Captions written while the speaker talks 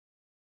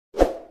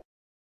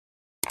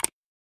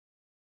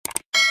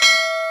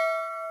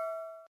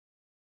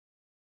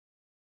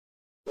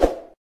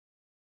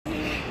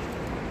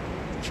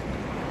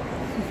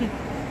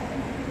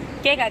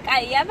გეგა,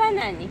 კაია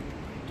ბანანი.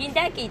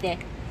 გინდა კიდე.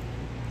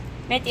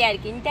 მეტი არ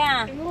გინდა?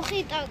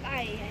 მუხიტო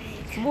კაია.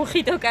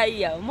 მუხიტო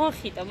კაიაო,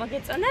 მოხიტო,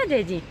 მოგეწონა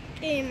დედი?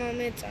 კი,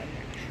 მომეწონა.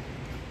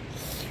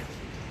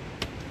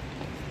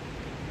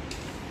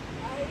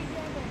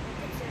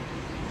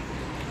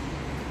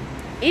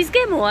 ის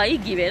გემოა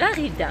იგივე რა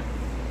ღირდა?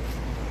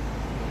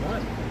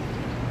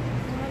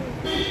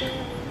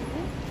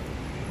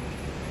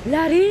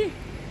 ლარი?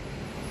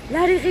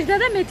 ლარი ღირდა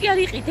და მეტი არ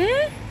იყიდე?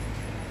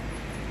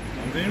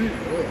 ამდენი?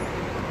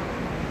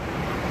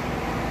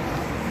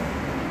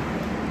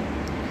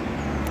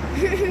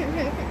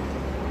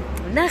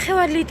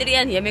 ნახევარ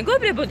ლიტრიანია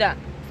მეგობრებო და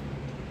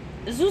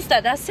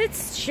ზუსტად ასეც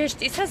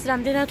შეშტისას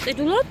რამდენად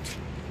ყიდულობთ?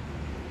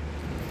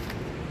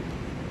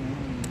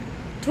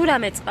 თუ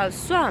რამე წყალს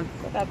სვა?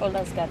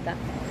 კოკაკოლას გარდა.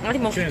 არი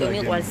მოხიტო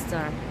მიყვარს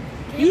ძალიან.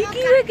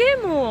 იგივე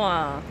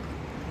გემოა.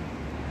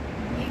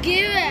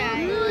 იგივე.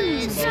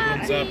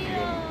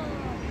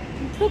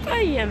 თუ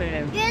კაია მე.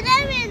 კიდე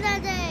მინდა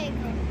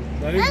დაიგო.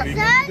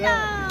 და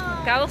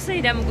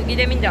გავხსენი და მოგ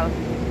კიდე მინდა.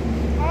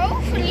 აუ,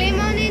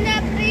 ლიმონი და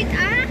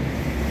პრიტა.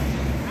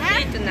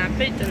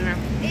 პრიტნა.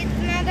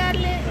 პრიტნა და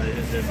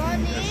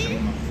ლიმონი.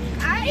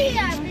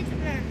 აია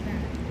პრიტნა.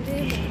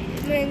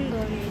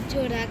 მენგონი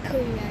ჯურა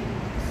ქულა.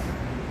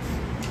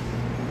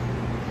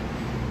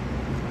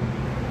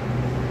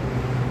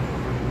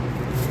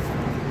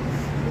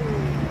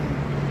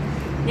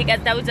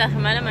 ნიკას დაუძახე,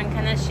 მაგრამ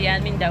მანქანაში არ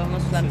მინდა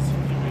მოსვლა.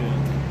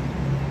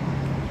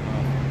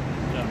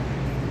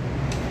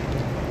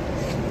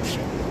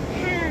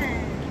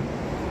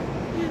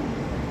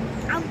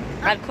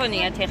 არ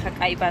ქონიათ ეხა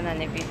კაი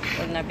ბანანები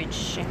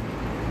კორნაბიჩში.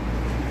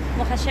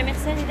 მოხა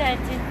შემიხსენი და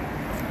ერთი.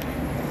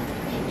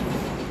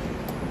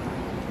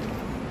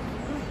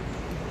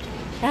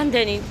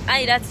 რამდენი?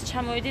 აი რაც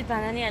ჩამოვიდით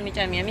ბანანი არ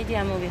მიჭამია, მიდი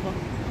ამოვიღო.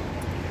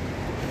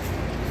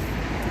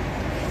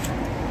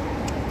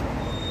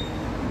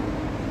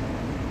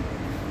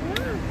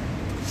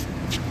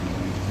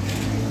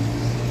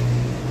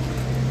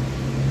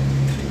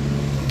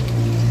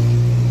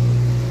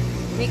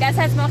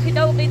 ნიკასაც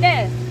მოხიტო უყიდე?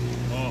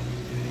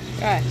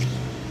 Ai.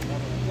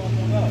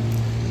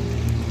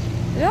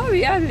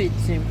 არ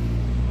ვიცი.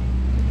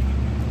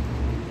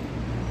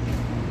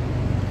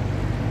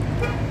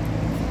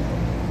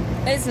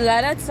 ეს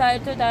ლარაც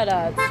საერთოდ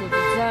არაა,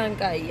 ძალიან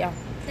კაია.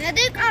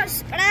 დედიკო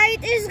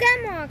სპრაიტის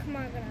გამო აქვს,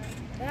 მაგრამ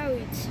რა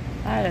ვიცი.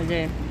 არა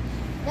ძე.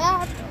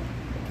 რატო?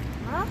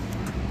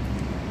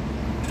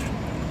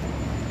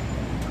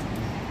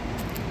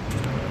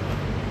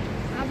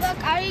 აბა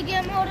კაი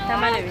გემორო.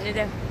 დამალები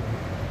დედე.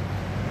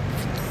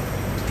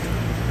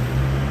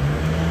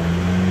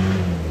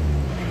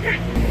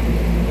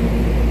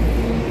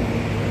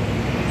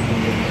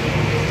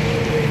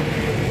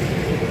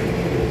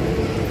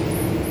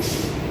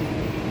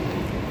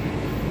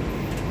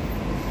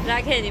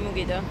 რაკედი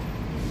მოგიდო?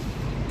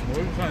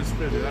 მოიხან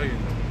სპელი რა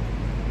გინდა?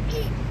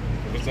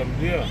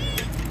 გასამდია?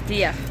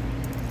 დიახ.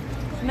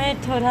 მე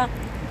თორა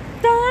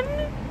დან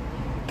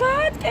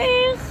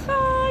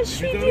გატეხა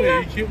შვიდი რა.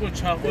 იქ იყო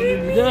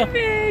ჩაყოლილი და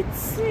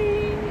მეცი.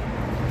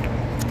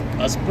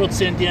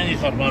 100%-იანი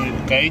ხარ, მამი,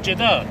 გაიჭე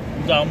და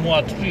უნდა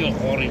ამოათვიო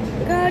ხორი.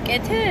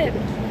 გააკეთებ?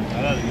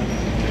 არა.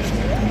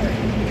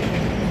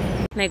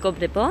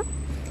 მეგობრებო,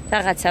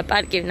 რაღაცა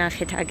პარკი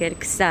ვნახეთ აგერ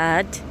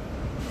გზად.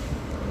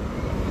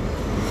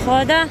 ხო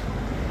და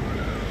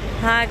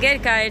აგერ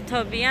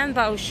გაერთობიან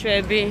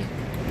ბავშვები.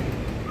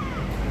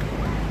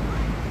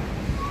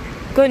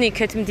 გონი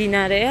იქეთ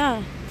მდინარეა?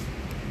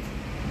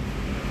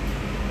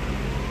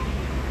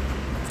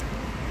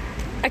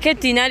 აქეთ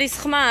დინარის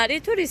ხმა არის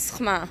თუ რის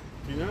ხმა?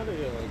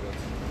 დინარეა რაღაც.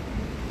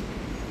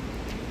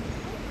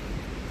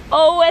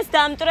 ოუ ეს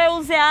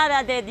დამტრეულზე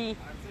არა დედი.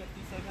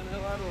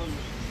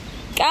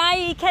 კაი,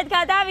 იქეთ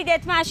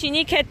გადავიდეთ მაშინ,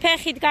 იქეთ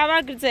ფეხით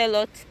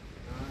გავაგრძელოთ.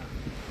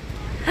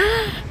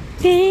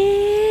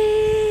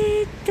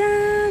 დედა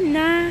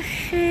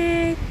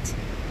ნახეთ.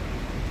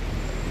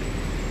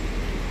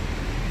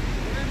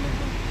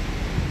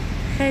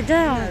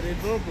 ხედა?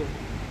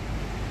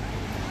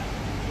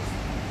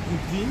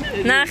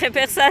 ნახე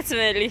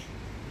ფეხსაცმელი.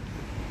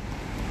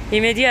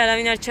 იმედი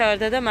არავინ არ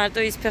ჩავარდა და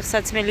მარტო ის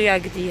ფეხსაცმელი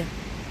აგდია.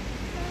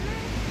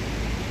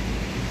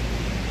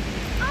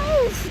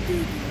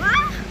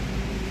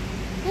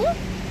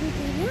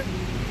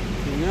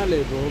 დინალე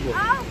ბობო.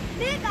 აუ,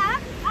 მეგა,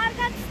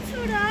 კარგად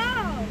ცურო.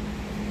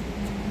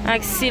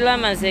 აქ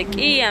სილამაზე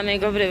კია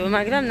მეგობრებო,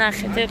 მაგრამ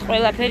ნახეთ ეს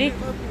ყველაფერი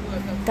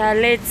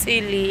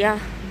დალეწილია.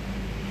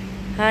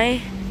 აი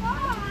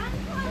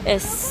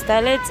ეს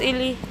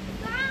დალეწილი,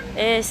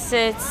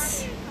 ესეც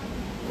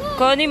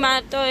გონი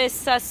მარტო ეს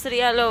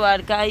სასრიალო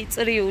არ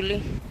გაიწრიული.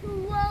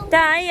 და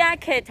აი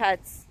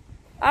აქეთაც.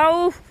 აუ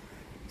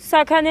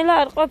საქანელა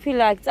არ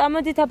ყოფილა აქ.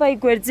 წამოდით აბა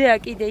იგვერდზე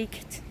აკიდე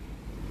იქეთ.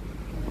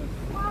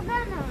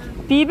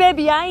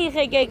 ბიბები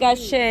აიღე გეგა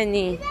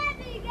შენი.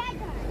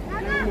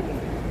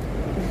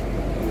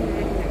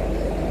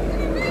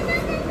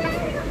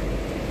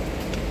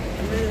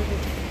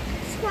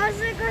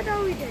 სხვაზე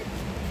გადავიდეთ.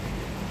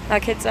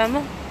 აქეთ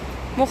წამო.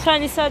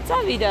 მუხრანისა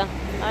წავიდა.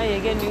 აი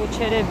ეგერ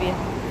მიუჩერებია.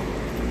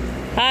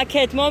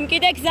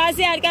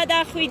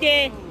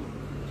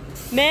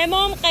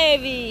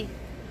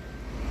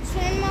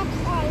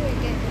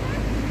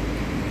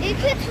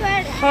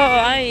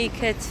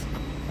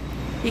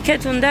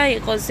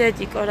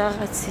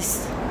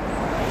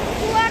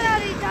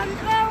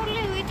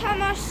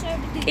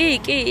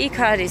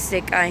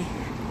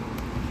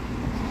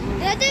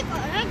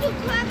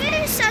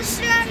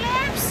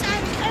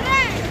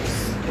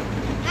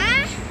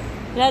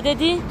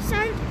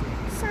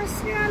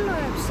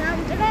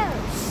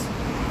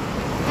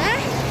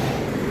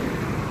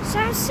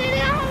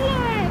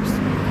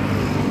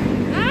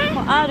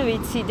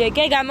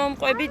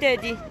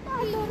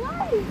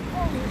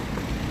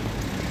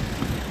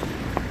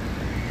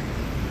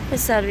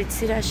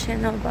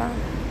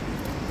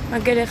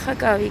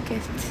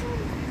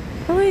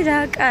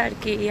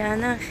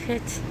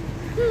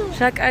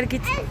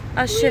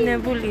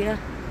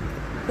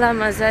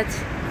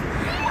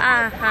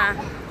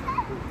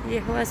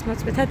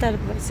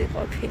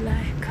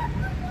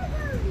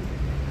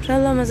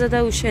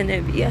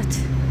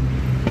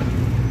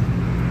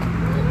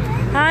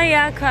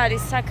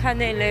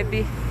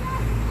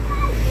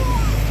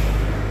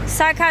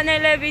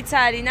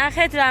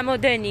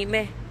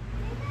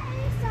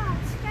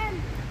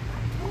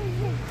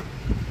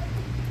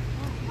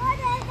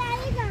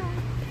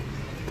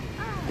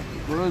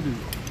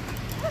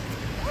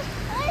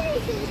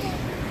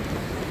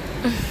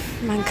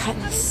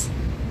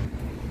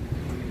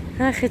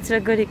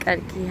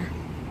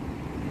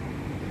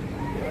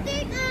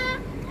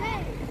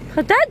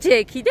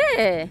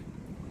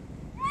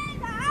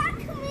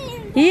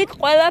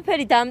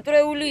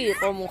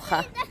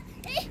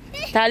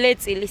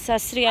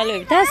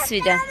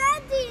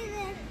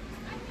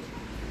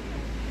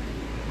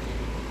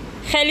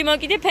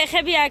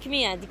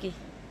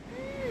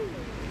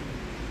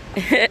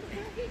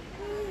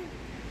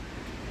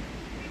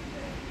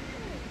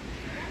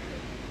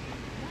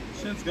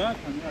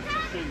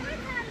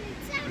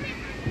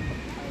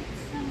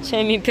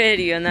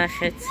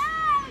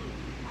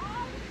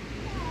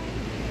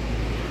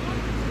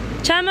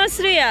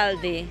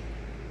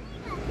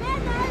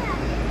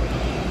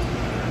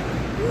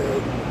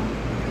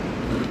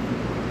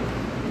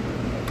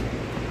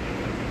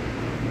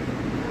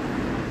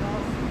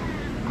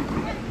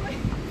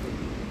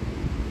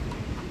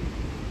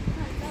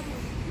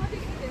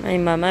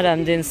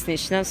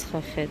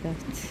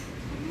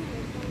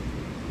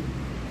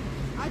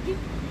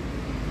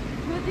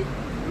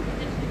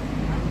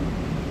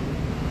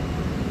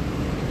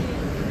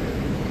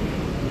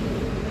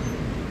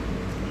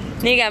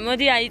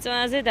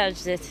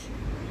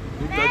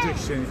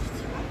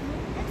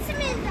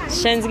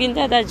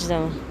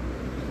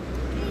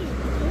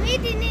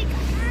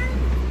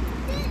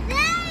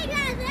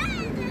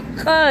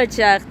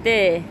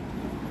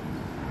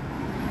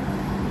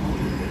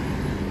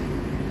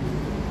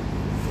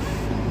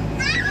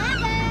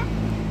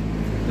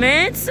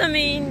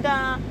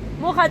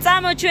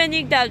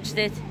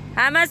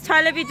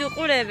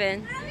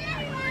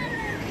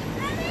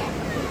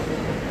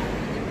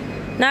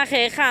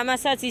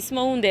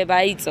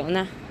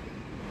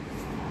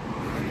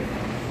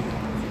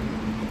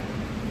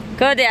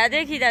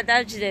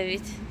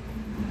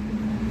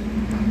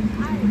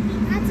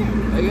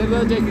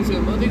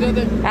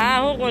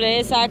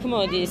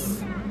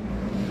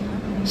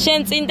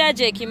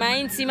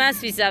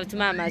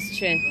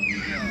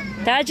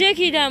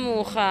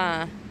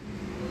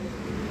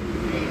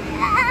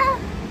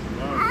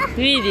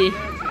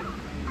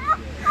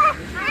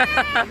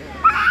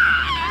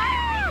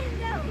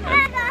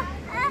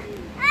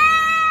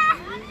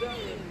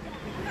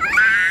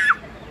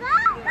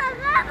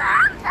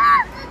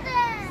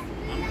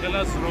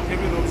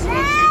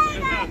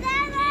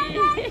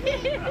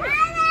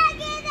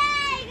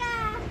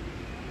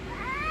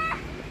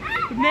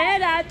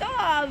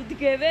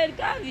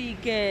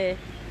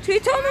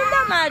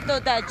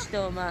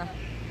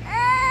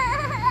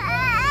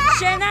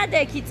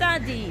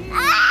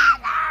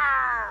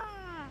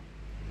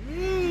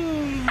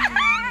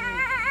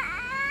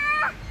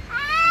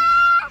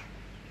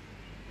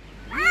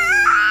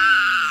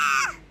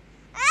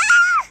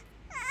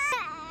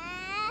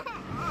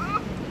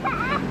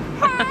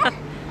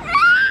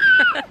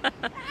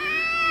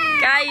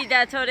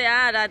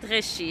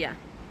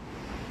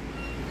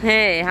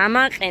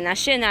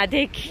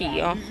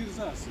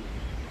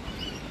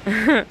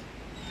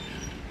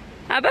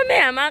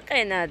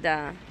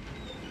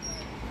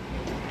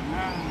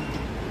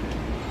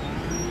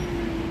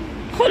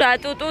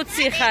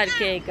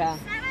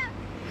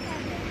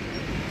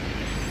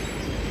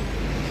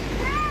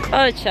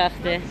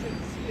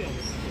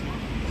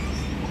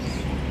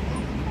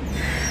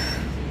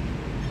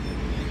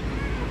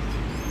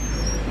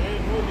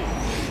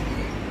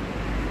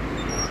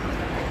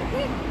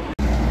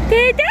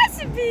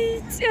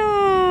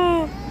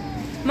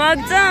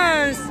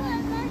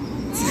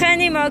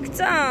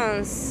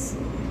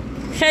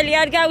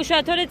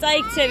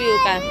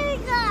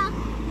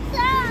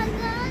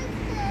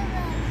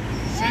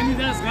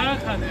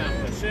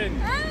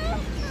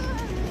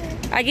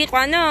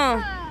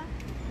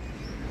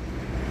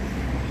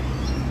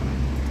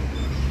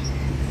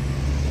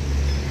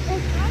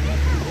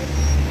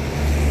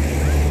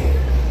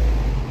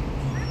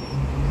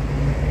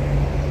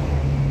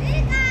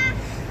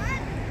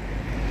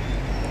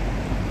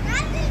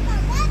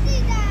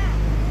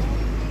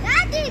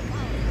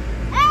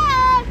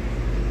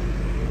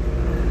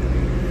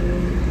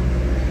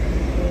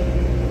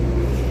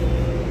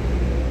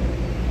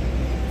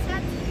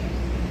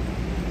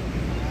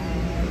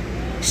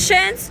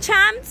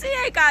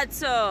 ციე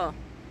კაცო.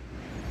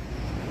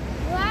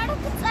 ვარ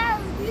წავ,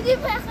 დიდი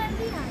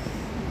ფეხებია.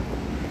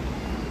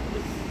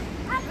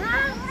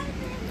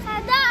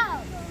 ხადავ.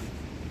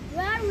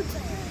 ვარ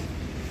უწევ.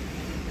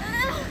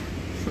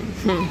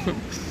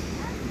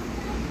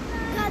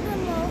 კადო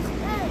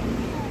მოხდა.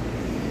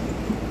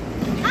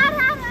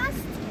 არა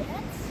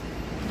ასწიეთ.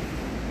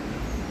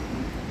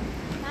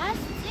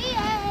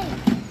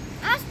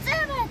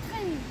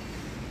 ასწევეთი.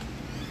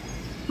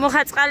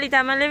 მუხა წყალი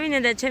დამალევინე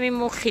და ჩემი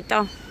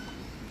მუხიტო.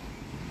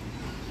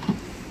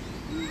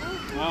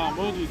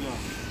 მოდი და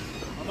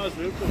ამას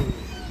ვერ ყო.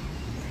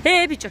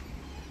 ბიჭო.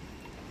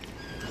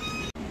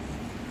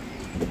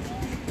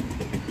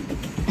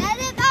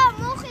 დადეკა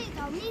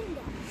მუხიტო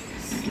მინდა.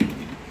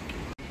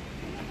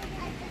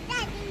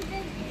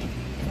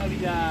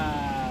 ავიდა.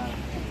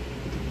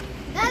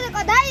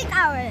 დადეკა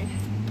დაიკავე.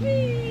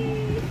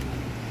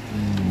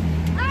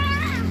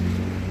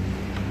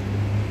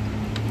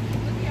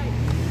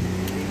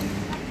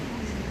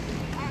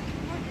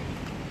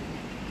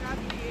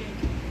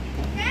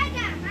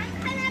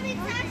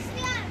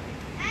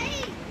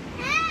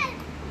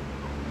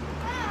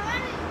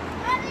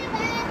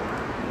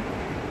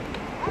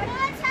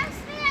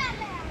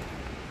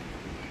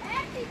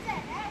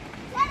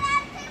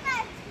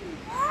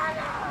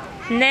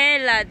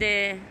 ნელადე.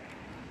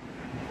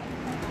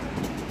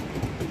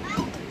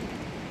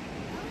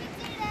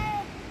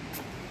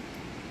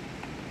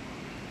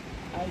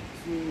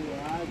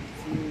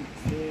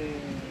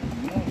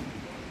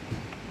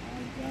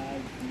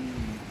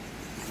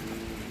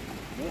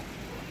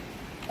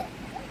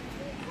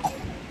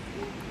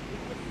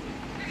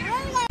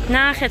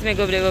 ნახეთ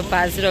მეგობრებო,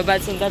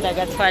 ბაზრობაც უნდა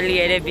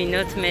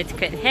დაგათვალიერებინოთ მე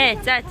თქვენ.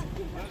 წად.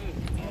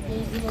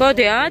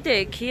 გოდე ადე,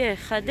 კიე,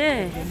 ხადე?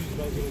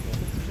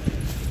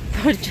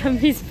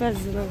 ორჯამის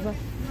ბაზრობა.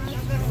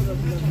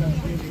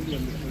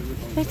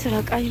 ეს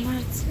რა კაი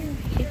მარცი.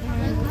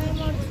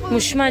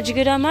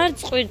 მუშმაჯგრა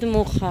მარცყვირდ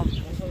მუხა.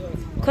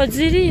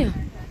 ქოძირია.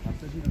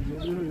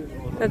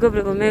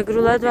 მეგობრებო,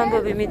 მეგრულად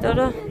ვამბობ, იმიტომ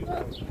რომ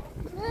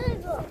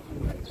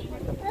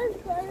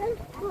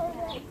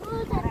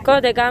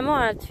გოდე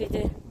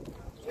გამოართვიდე.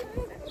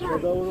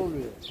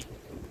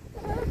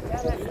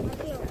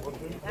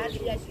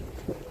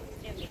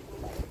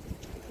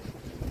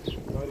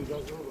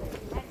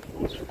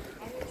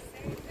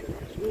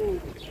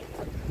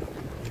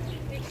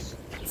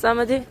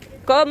 სამოდი.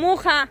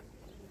 მუხა.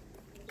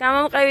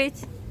 გამომყევით.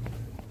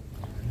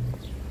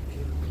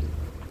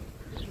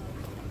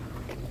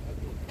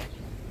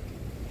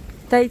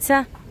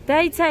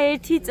 დაიცა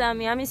ერთი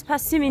წამი, ამის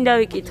ფასი მინდა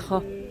ვიკითხო.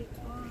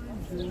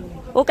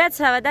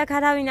 უკაცრავა და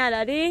არავინ არ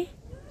არის?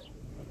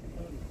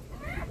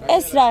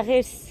 ეს რა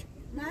ღირს?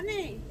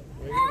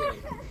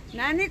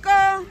 ნანიკო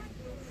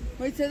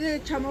მოიცადე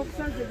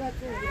ჩამოვხსნა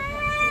ზედაწევი.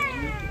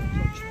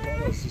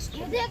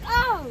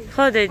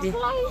 ხო დედი.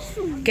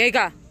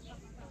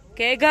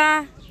 გეგა.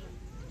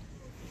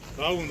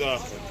 რა უნდა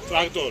ახლა?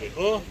 ტრაქტორი,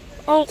 ხო?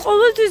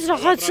 ყოველთვის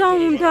რაღაცა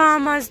უნდა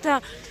ამას და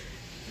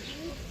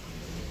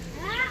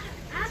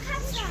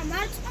ახაცა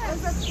მარწყვა.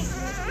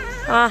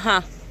 აჰა.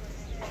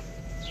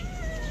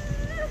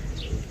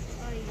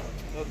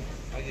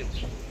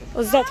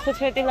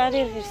 35 ლარი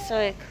ღირსო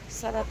ეგ,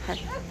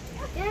 სარაფარი.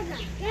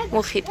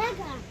 მუხით.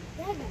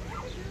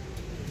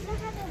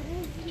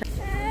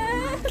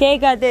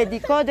 გეგა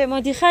დედიკო,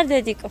 მოდი ხარ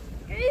დედიკო.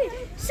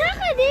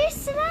 სახედი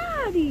ის რა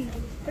არის?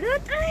 რა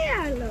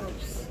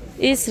ტრიალობს?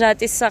 ის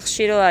რატის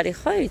სახში რო არის,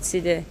 ხო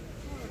იციდე?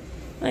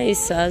 აი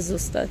ისაა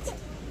ზუსტად.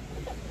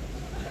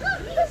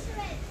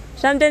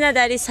 რამდენად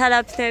არის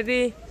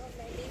სარაფნები?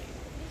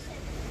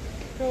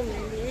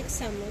 რომელი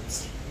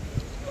 60.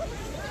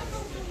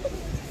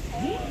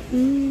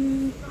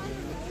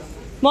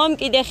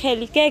 მომკიდე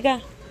ხელი, გეგა.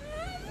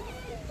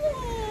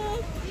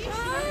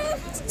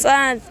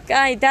 წან,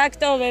 კაი,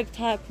 დაგტოვებთ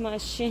აქ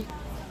მაშინ.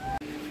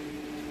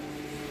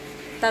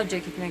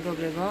 დავჯექით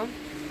მეგობრებო.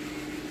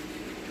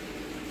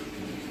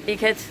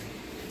 იქეთ.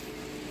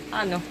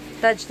 ანუ,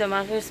 დაჯდა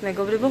მაღირს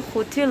მეგობრებო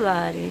 5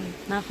 ლარი.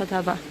 ნახოთ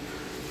აბა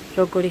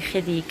როგორი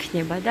ხედი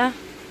იქნება და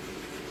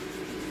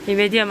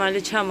იმედია მალე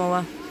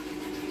ჩამოვა.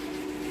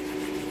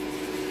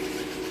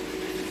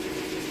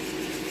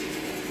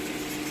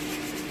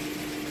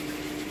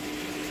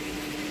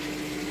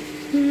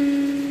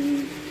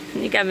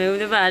 ნიკა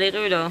მეუბნება არ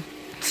იყვირო.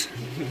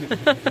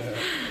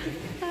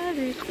 არ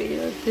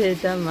იყვირო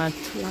დედა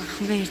მართლა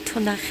ღმერთო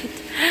ნახეთ.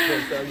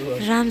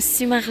 რამ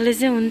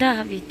სიმაღლეზე უნდა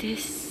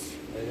ავიდეს.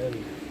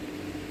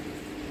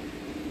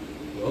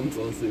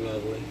 მომწონს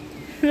სიმაღლე.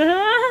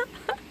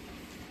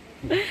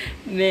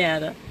 მე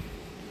არა.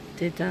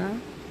 დედა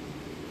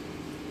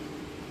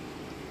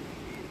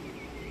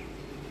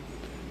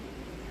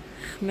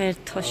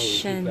ღმერთო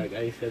შენ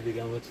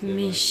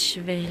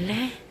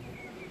მიშველე.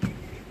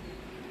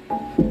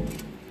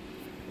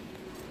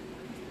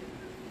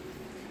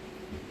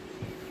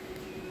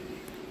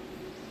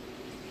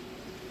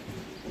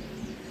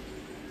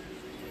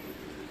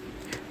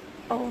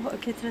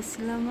 Che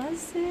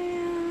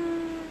traslamazea.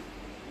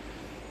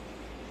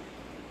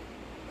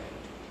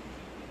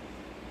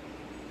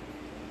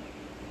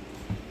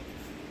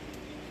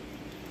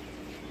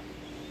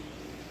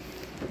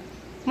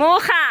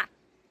 მუხა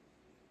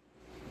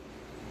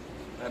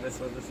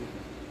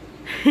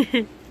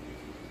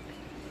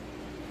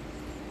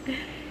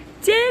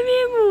ჩემი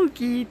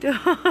მუგიდო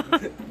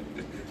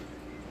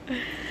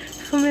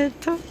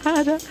ხმერთო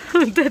არა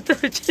უნდა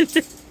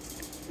დავჭიდე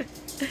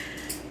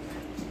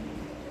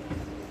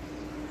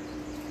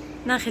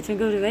ნახეთ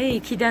მეგობრებო აი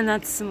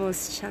იქიდანაც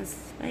მოსჩანს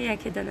აი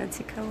აქედანაც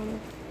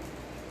იქავრობ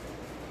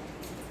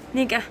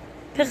ნიკა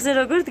ფეხზე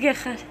როგორ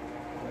დგეხარ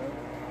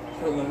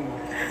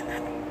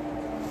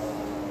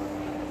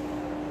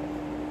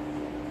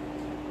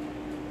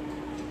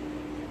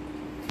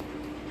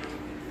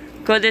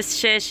გოდეს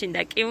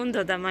შეეშინდა კი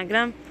უნდოდა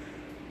მაგრამ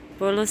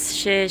ბოლოს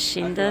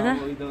შეეშინდა და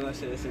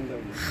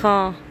ხო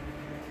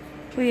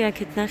უი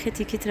აქეთ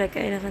ნახეთ იქით რა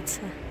კაი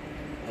რაღაცა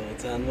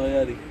ძალიან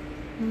მოიარი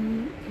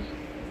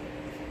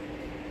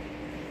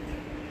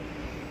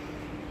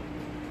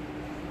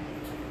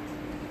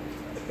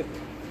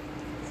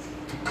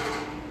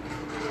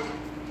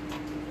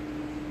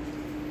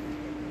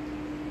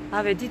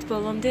ავედით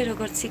ბოლომდე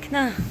როგორც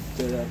იქნა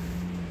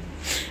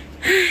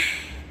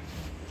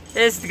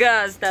ეს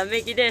დგას და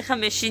მე კიდე ხა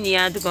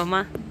მეშინია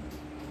ადგომა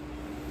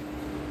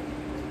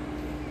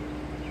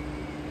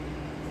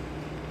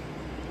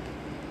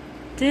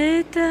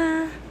დედა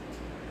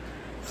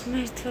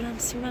ხმერთო რამ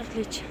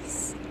სიმაღლე ჩანს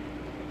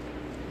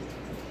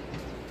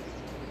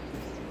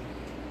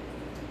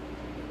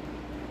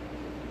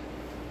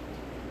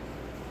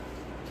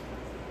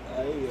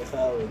აი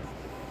ეხავთ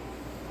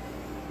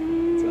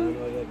ძალიან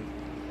მოიარი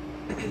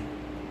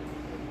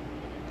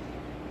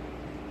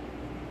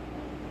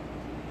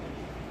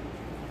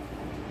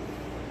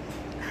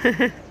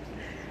აი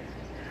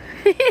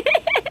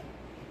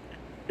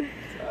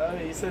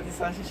ისეთი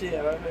საშიში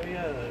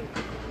არაფერია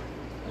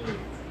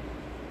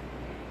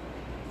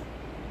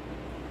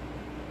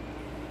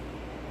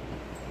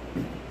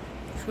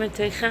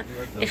ხმერთო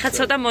ეხა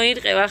ცოტა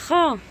მოირყევა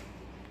ხო?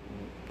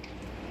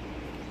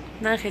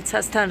 ნახეთ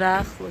სასთან რა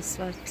ახლოს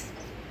ვართ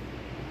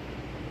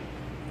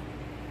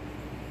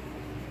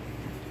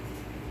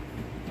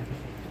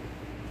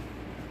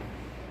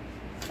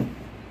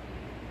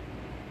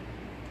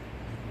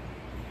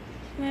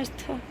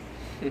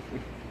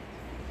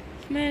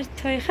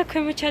ხმერთო ეხა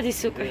ქვემო ჩადის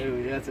უკვე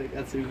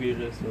კაცი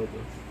ვიღებს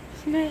ფოტო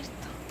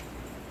ხმერთო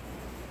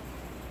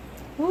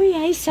უი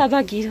აი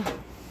საბაგირო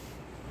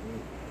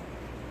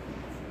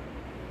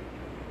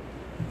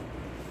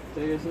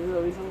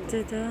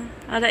დედა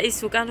არა ის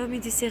უკან რომ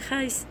მიდის ეხა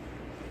ის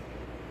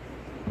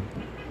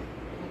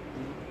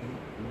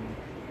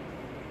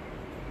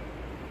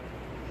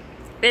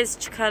ეს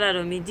ჩქარა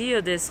რომ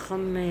მიდიოდეს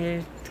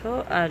ხმერთო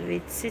არ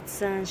ვიცი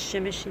ძალიან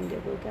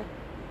შემეშინდებოდა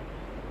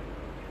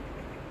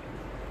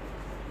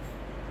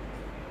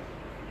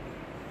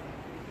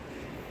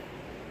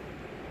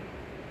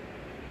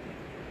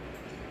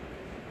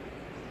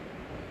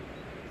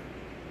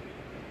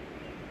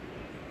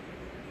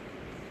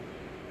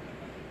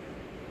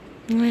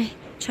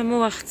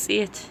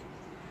ჩამოვახციეთ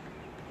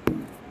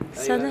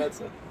სადა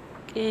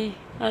კი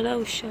არა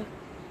უშავ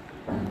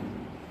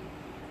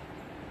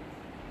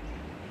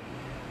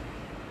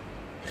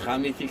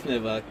ხამით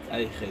იქნება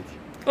აი ხედი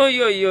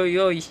ой ой ой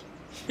ой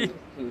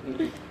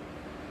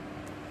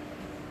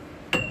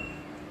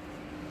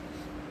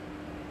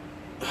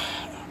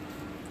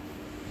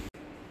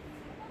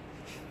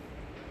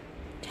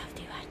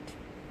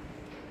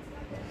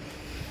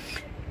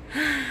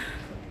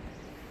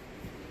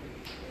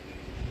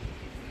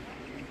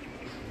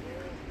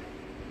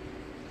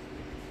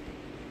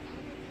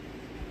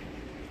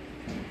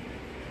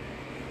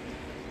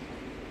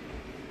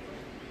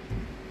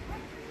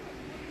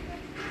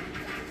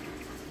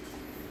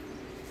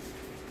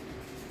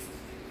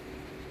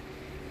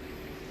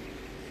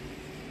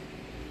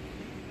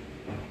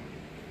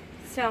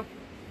всё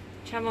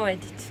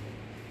ჩამოვედით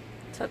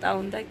ცოტა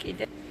უნდა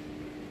კიდე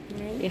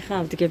ეხლა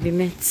ავდგები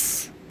მეც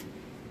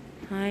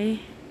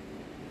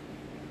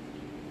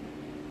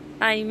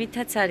აი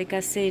მითაც არის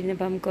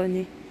გასეირნება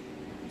მგონი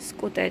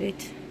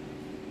სკუტერით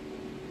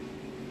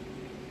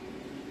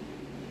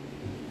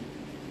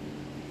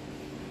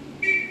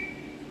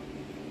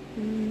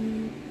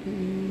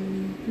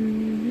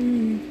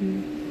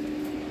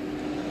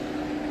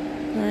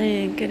აი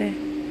ეგრე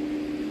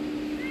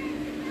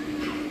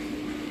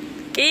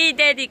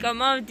კიდე დიკო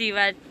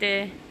მოვდივარდე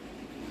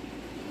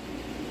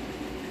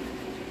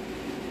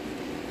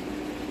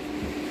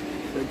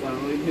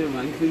წარმოიდგინე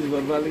მანქანის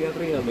ბარბალი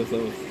ატრიალებს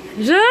ამას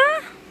რა?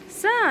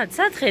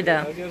 სად ხედა?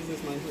 აგერს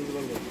ეს მანქანის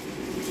ბარბალი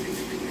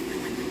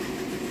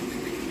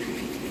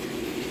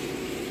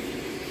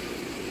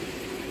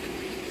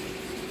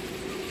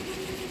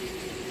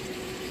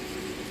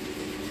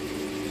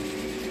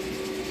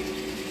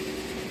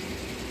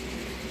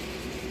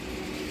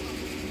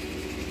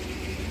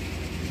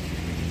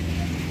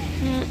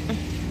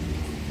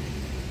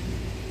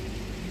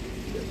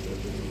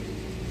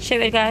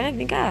შევერ გარებ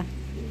ნიკა?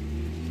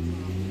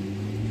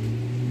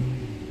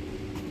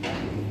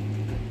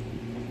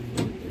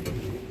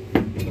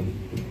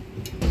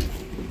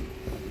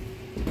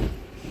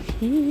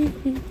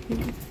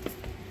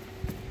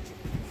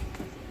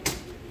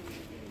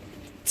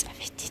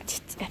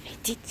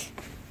 მოვიდით.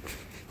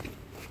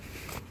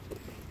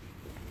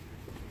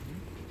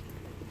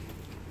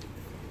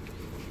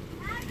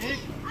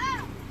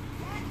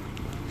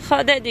 ხო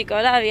დედიკო,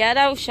 რავი,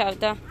 არა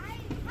უშავდა.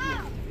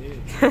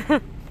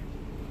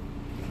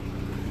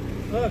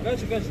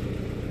 გაჩი.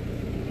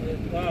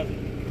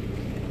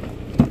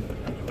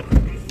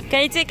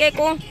 გაიცი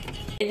კეკუ.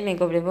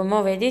 მეგობრებო,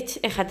 მოვედით,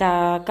 ეხლა და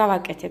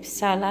გავაკეთებ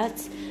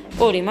სალატს.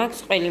 პური მაქვს,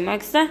 ყველი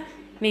მაქვს და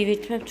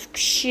მივირთმევთ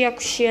ქვშია,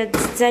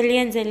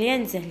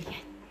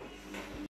 ძალიან.